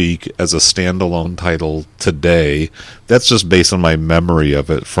White Sheik as a standalone title today. That's just based on my memory of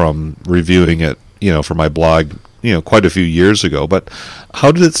it from reviewing it, you know, for my blog, you know, quite a few years ago. But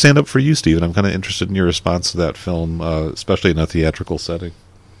how did it stand up for you, Stephen? I'm kind of interested in your response to that film, especially in a theatrical setting.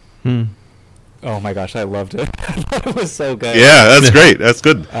 Oh my gosh, I loved it. I thought it was so good. Yeah, that's great. That's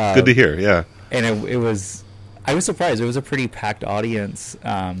good. Good to hear. Yeah. And it was, I was surprised. It was a pretty packed audience.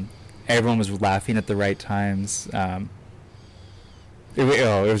 Everyone was laughing at the right times. It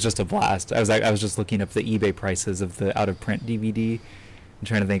was just a blast. I was just looking up the eBay prices of the out of print DVD and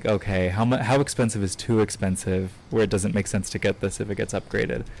trying to think, okay, how expensive is too expensive, where it doesn't make sense to get this if it gets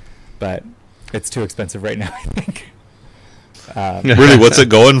upgraded. But it's too expensive right now, I think. Really, what's it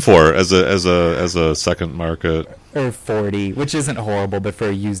going for as a second market? Or 40, which isn't horrible, but for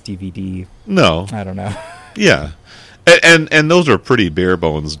a used DVD, no, I don't know. Yeah, and those are pretty bare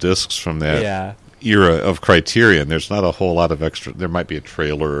bones discs from that era of Criterion. There's not a whole lot of extra. There might be a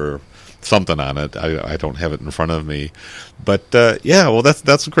trailer or something on it. I don't have it in front of me, but yeah, well,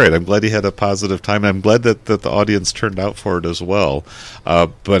 that's great. I'm glad he had a positive time, and I'm glad that the audience turned out for it as well.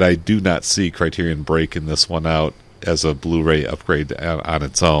 But I do not see Criterion breaking this one out as a Blu-ray upgrade on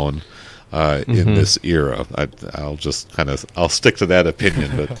its own in this era. I'll stick to that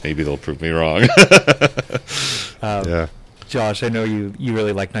opinion, but maybe they'll prove me wrong. Yeah. Josh, I know you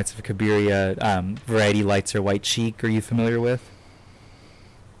really like Knights of Cabiria. Variety Lights or White Sheik, are you familiar with?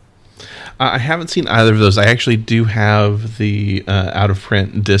 I haven't seen either of those. I actually do have the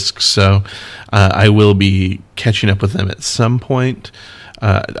out-of-print discs, so I will be catching up with them at some point.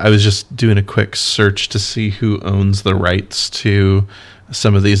 I was just doing a quick search to see who owns the rights to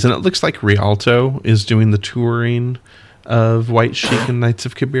some of these, and it looks like Rialto is doing the touring of White Sheik and Knights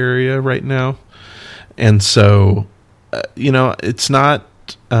of Cabiria right now. And so, you know, it's not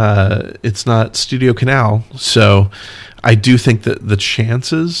Studio Canal, so I do think that the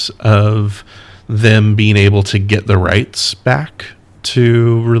chances of them being able to get the rights back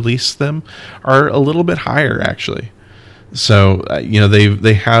to release them are a little bit higher, actually. So, you know,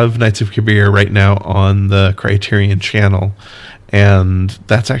 they have Knights of Cabiria right now on the Criterion channel, and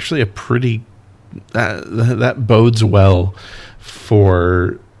that's actually a pretty that bodes well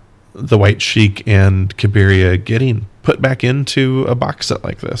for the White Sheik and Cabiria getting put back into a box set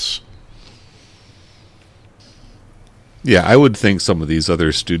like this. Yeah, I would think some of these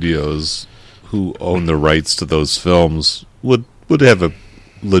other studios who own the rights to those films would have a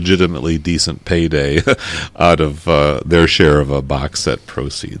legitimately decent payday out of their share of a box set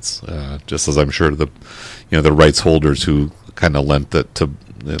proceeds, just as I'm sure the rights holders who kind of lent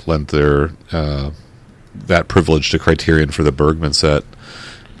their that privilege to Criterion for the Bergman set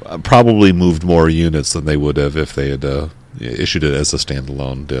probably moved more units than they would have if they had issued it as a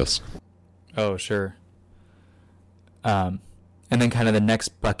standalone disc. Oh, sure. And then kind of the next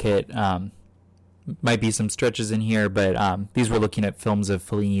bucket might be some stretches in here, but these were looking at films of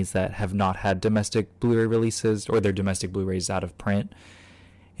Fellini's that have not had domestic Blu-ray releases, or their domestic Blu-rays out of print.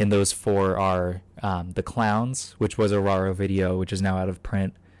 And those four are The Clowns, which was a Raro video, which is now out of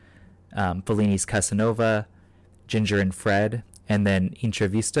print, Fellini's Casanova, Ginger and Fred, and then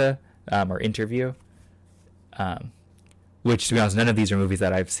Entrevista, or Interview, which, to be honest, none of these are movies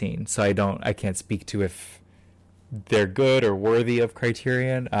that I've seen, so I can't speak to if they're good or worthy of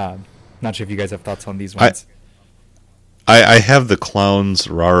Criterion. Not sure if you guys have thoughts on these ones. I have the Clowns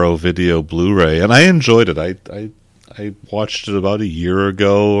Raro video Blu-ray, and I enjoyed it. I watched it about a year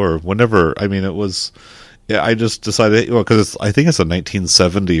ago or whenever. I mean, it was. Yeah, I just decided, because I think it's a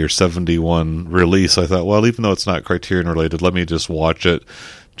 1970 or 71 release. I thought, well, even though it's not Criterion related, let me just watch it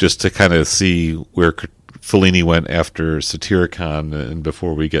just to kind of see where Fellini went after Satyricon and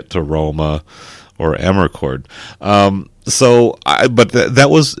before we get to Roma or Amarcord. But that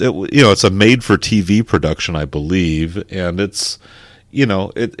was, it's a made-for-TV production, I believe, and it's,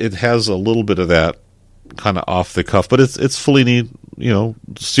 it has a little bit of that kind of off the cuff, but it's Fellini,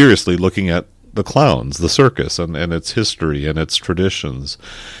 seriously looking at the clowns, the circus, and its history and its traditions.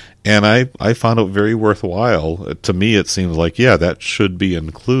 And I found it very worthwhile. To me, it seems like, that should be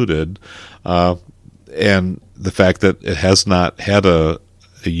included. And the fact that it has not had a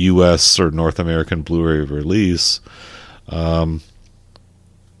U.S. or North American Blu-ray release, I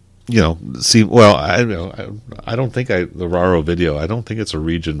don't think the Raro video, I don't think it's a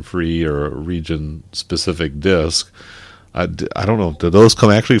region-free or a region-specific disc. I don't know. Do those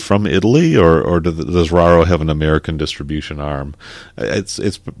come actually from Italy, or does Raro have an American distribution arm?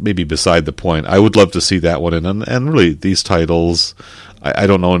 It's maybe beside the point. I would love to see that one, and really these titles. I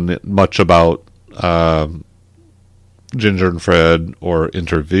don't know much about Ginger and Fred or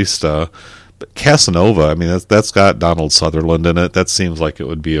Intervista, but Casanova. I mean, that's got Donald Sutherland in it. That seems like it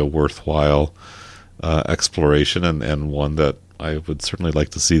would be a worthwhile exploration, and one that I would certainly like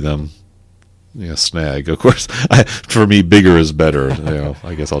to see them. Snag. Of course, for me, bigger is better.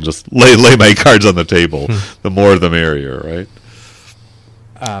 I guess I'll just lay my cards on the table. The more, the merrier, right?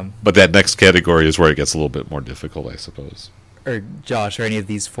 But that next category is where it gets a little bit more difficult, I suppose. Or Josh, or any of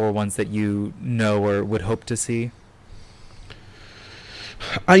these 4 ones that you know or would hope to see?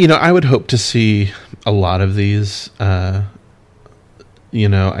 I would hope to see a lot of these. I do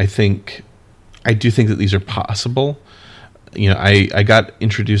think that these are possible. I got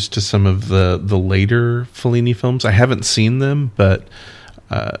introduced to some of the later Fellini films. I haven't seen them, but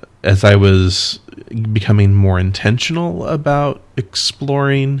as I was becoming more intentional about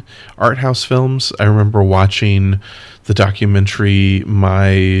exploring art house films, I remember watching the documentary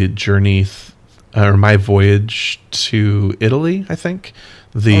My Voyage to Italy, I think,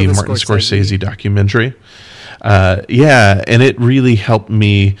 the Martin Scorsese documentary. And it really helped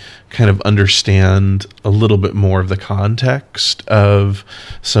me kind of understand a little bit more of the context of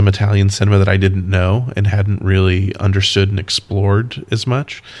some Italian cinema that I didn't know and hadn't really understood and explored as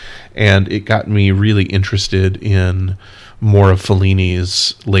much. And it got me really interested in more of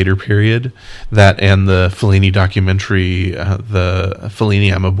Fellini's later period, that and the Fellini documentary, the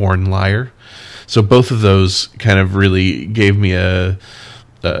Fellini I'm a Born Liar. So both of those kind of really gave me a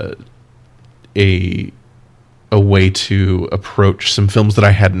way to approach some films that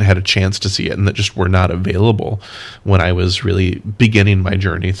I hadn't had a chance to see yet and that just were not available when I was really beginning my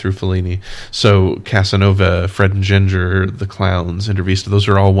journey through Fellini. So Casanova, Fred and Ginger, The Clowns, Intervista, those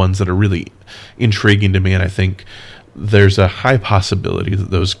are all ones that are really intriguing to me, and I think there's a high possibility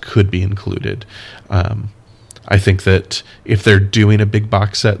that those could be included. I think that if they're doing a big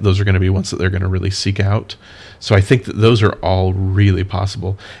box set, those are going to be ones that they're going to really seek out. So I think that those are all really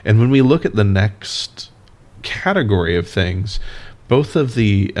possible. And when we look at the next category of things, both of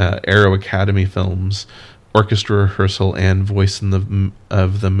the Arrow Academy films, Orchestra Rehearsal and Voice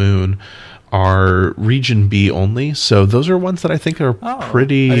of the Moon, are Region B only. So those are ones that I think are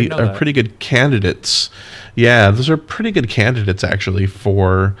pretty good candidates. Yeah, those are pretty good candidates actually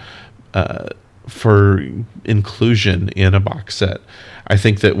for inclusion in a box set. I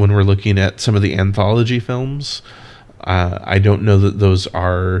think that when we're looking at some of the anthology films, I don't know that those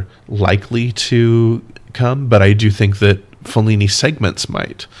are likely to come, but I do think that Fellini segments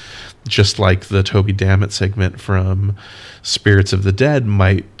might, just like the Toby Dammit segment from Spirits of the Dead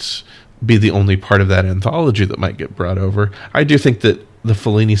might be the only part of that anthology that might get brought over. I do think that the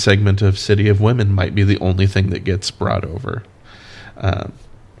Fellini segment of City of Women might be the only thing that gets brought over. The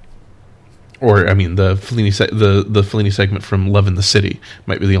Fellini segment from Love in the City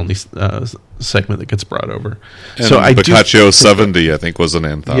might be the only segment that gets brought over. And so Boccaccio 70, I think, was an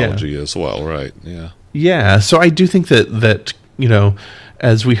anthology as well, right? Yeah. Yeah, so I do think that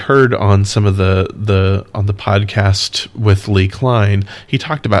as we heard on some of the on the podcast with Lee Klein, he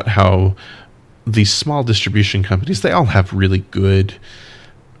talked about how these small distribution companies, they all have really good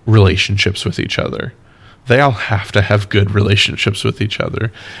relationships with each other. They all have to have good relationships with each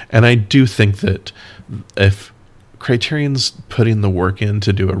other. And I do think that if Criterion's putting the work in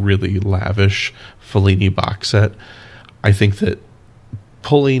to do a really lavish Fellini box set, I think that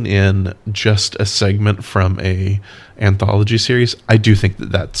pulling in just a segment from a anthology series, I do think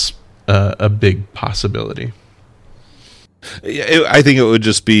that that's a big possibility. I think it would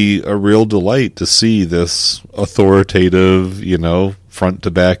just be a real delight to see this authoritative, front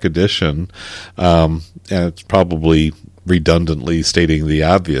to back edition. And it's probably redundantly stating the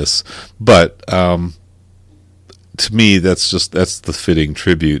obvious, but to me, that's the fitting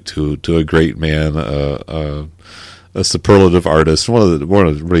tribute to a great man, a superlative artist, one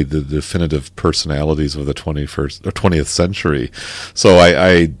of really the definitive personalities of the 21st or 20th century. So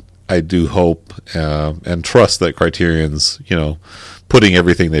I do hope and trust that Criterion's putting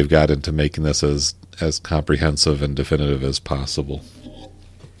everything they've got into making this as comprehensive and definitive as possible.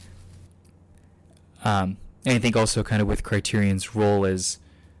 And I think also kind of with Criterion's role as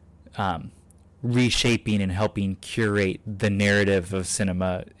reshaping and helping curate the narrative of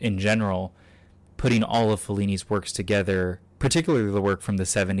cinema in general, putting all of Fellini's works together, particularly the work from the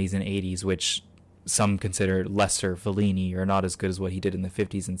 70s and 80s, which some consider lesser Fellini or not as good as what he did in the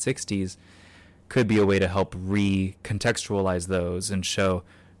 50s and 60s, could be a way to help recontextualize those and show,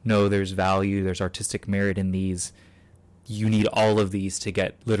 no, there's value, there's artistic merit in these. You need all of these to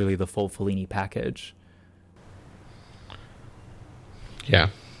get literally the full Fellini package. Yeah.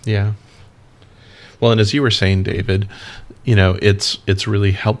 Well, and as you were saying, David, it's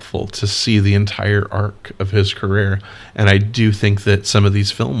really helpful to see the entire arc of his career. And I do think that some of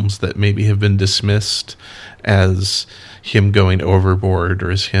these films that maybe have been dismissed as him going overboard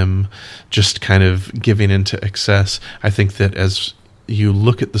or as him just kind of giving into excess, I think that as you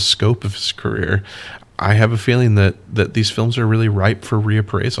look at the scope of his career, I have a feeling that these films are really ripe for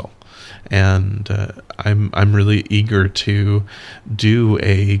reappraisal. And I'm really eager to do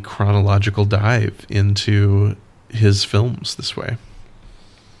a chronological dive into his films this way.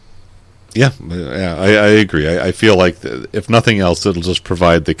 Yeah, I agree. I feel like if nothing else, it'll just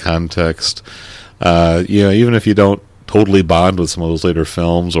provide the context. Even if you don't totally bond with some of those later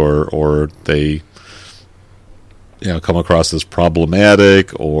films, or they come across as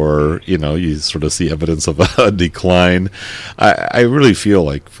problematic, or you sort of see evidence of a decline, I really feel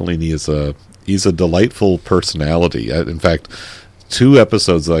like Fellini he's a delightful personality. In fact, 2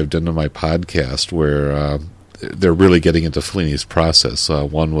 episodes that I've done on my podcast where they're really getting into Fellini's process.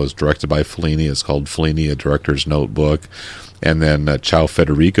 One was directed by Fellini. It's called Fellini, A Director's Notebook. And then Ciao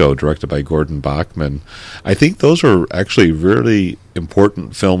Federico, directed by Gordon Bachman. I think those are actually really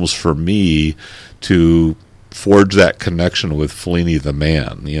important films for me to forge that connection with Fellini the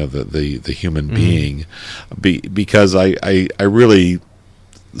man, the human being, because I really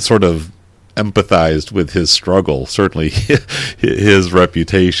sort of empathized with his struggle, certainly his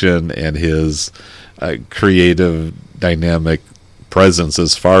reputation and his creative, dynamic presence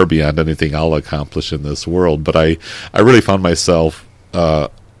is far beyond anything I'll accomplish in this world. But I really found myself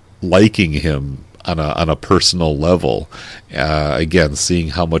liking him on a personal level. Again, seeing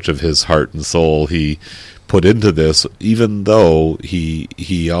how much of his heart and soul he put into this, even though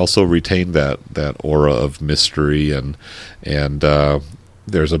he also retained that aura of mystery and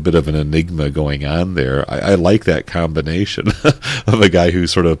there's a bit of an enigma going on there. I like that combination of a guy who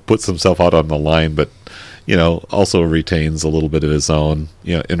sort of puts himself out on the line, but also retains a little bit of his own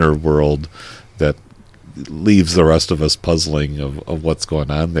inner world that leaves the rest of us puzzling of what's going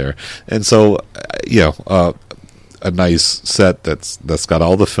on there. And so a nice set that's got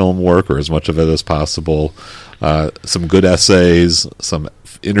all the film work, or as much of it as possible, some good essays, some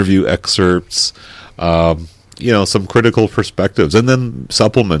interview excerpts, some critical perspectives, and then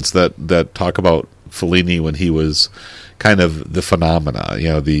supplements that talk about Fellini when he was kind of the phenomena,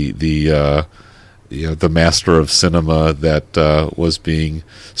 the master of cinema that was being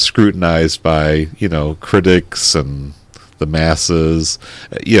scrutinized by critics and the masses.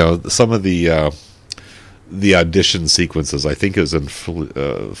 Some of the audition sequences, I think, is in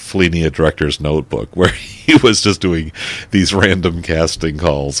Fellini, A Director's Notebook, where he was just doing these random casting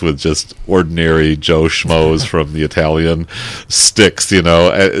calls with just ordinary Joe Schmoes from the Italian sticks,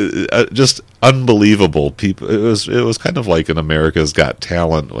 just unbelievable people. It was kind of like an America's Got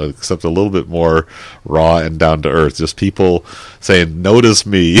Talent, except a little bit more raw and down to earth. Just people saying, "Notice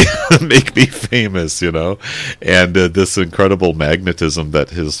me, make me famous," and this incredible magnetism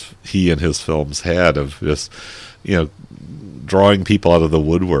that he and his films had of just, drawing people out of the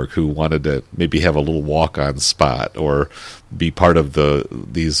woodwork who wanted to maybe have a little walk-on spot or be part of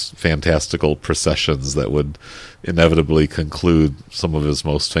these fantastical processions that would inevitably conclude some of his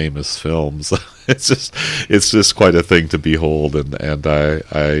most famous films. It's just quite a thing to behold, and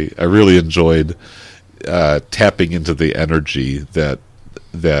I really enjoyed tapping into the energy that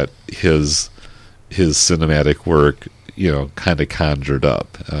his cinematic work kind of conjured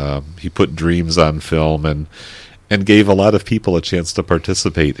up. He put dreams on film, and and gave a lot of people a chance to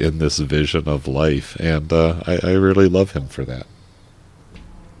participate in this vision of life. And I really love him for that.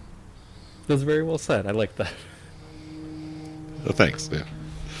 That was very well said. I like that. Thanks.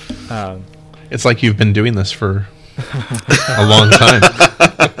 Yeah. It's like you've been doing this for a long time.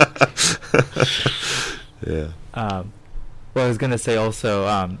 Yeah. Well, I was going to say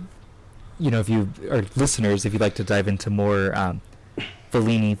also, if you are listeners, if you'd like to dive into more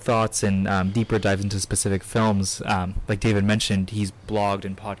Fellini thoughts and deeper dive into specific films, like David mentioned, he's blogged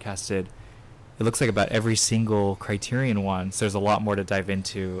and podcasted. It looks like about every single Criterion one. So there's a lot more to dive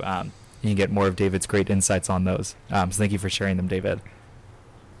into. You can get more of David's great insights on those. So thank you for sharing them, David.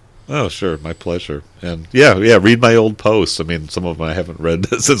 Oh, sure. My pleasure. And yeah, read my old posts. I mean, some of them I haven't read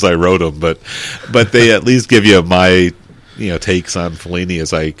since I wrote them, but they at least give you my, takes on Fellini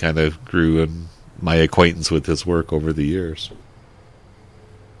as I kind of grew in my acquaintance with his work over the years.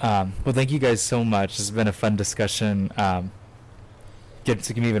 Well, thank you guys so much. This has been a fun discussion.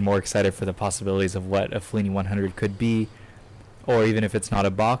 Gets me even more excited for the possibilities of what a Fellini 100 could be. Or even if it's not a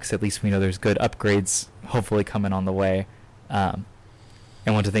box, at least we know there's good upgrades hopefully coming on the way. I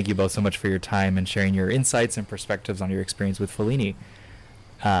want to thank you both so much for your time and sharing your insights and perspectives on your experience with Fellini.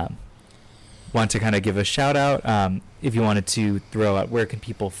 Want to kind of give a shout out, if you wanted to throw out where can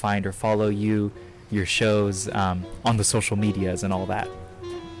people find or follow you, your shows, on the social medias and all that.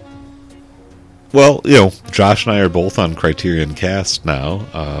 Well, Josh and I are both on Criterion Cast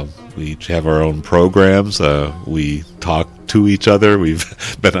now. We each have our own programs. We talk to each other.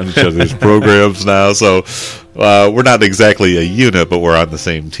 We've been on each other's programs now. So we're not exactly a unit, but we're on the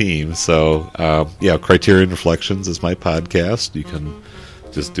same team. So, Criterion Reflections is my podcast. You can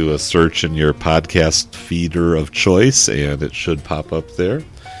just do a search in your podcast feeder of choice, and it should pop up there.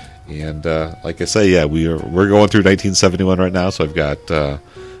 And like I say, we're going through 1971 right now. So I've got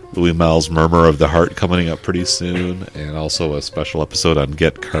Louis Malle's Murmur of the Heart coming up pretty soon, and also a special episode on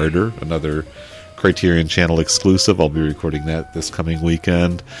Get Carter, another Criterion Channel exclusive. I'll be recording that this coming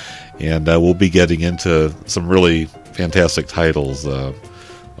weekend, and we'll be getting into some really fantastic titles.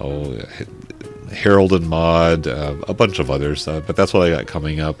 Harold and Maude, a bunch of others, but that's what I got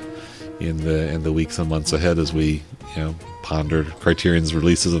coming up in the weeks and months ahead as we ponder Criterion's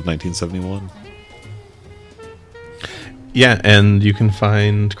releases of 1971. Yeah, and you can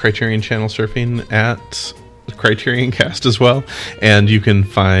find Criterion Channel Surfing at Criterion Cast as well. And you can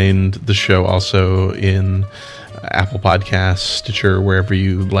find the show also in Apple Podcasts, Stitcher, wherever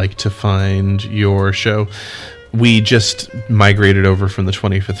you like to find your show. We just migrated over from the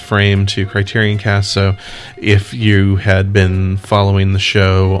 25th Frame to Criterion Cast, so if you had been following the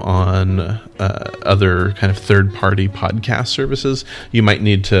show on other kind of third-party podcast services, you might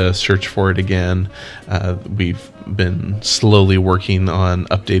need to search for it again. We've been slowly working on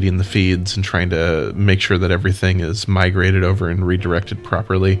updating the feeds and trying to make sure that everything is migrated over and redirected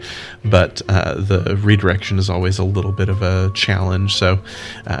properly, but the redirection is always a little bit of a challenge, so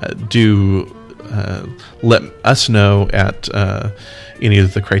let us know at any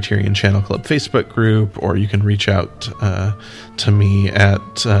of the Criterion Channel Club Facebook group, or you can reach out to me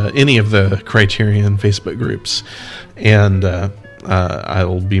at any of the Criterion Facebook groups, and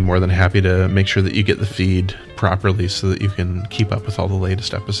I'll be more than happy to make sure that you get the feed properly so that you can keep up with all the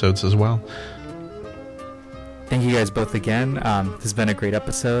latest episodes as well. Thank you guys both again. This has been a great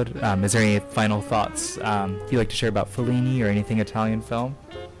episode. Is there any final thoughts you'd like to share about Fellini or anything Italian film?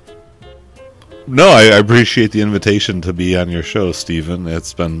 No, I appreciate the invitation to be on your show, Stephen.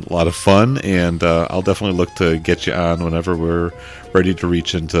 It's been a lot of fun, and I'll definitely look to get you on whenever we're ready to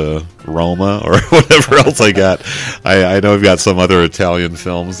reach into Roma or whatever else I got. I know I've got some other Italian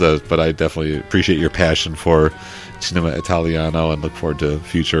films, but I definitely appreciate your passion for Cinema Italiano and look forward to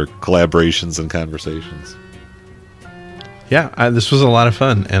future collaborations and conversations. Yeah, this was a lot of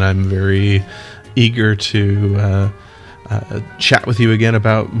fun, and I'm very eager to chat with you again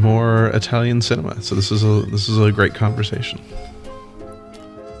about more Italian cinema. So this is a great conversation.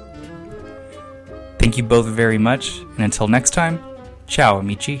 Thank you both very much, and until next time, ciao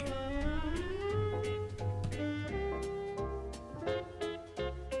amici.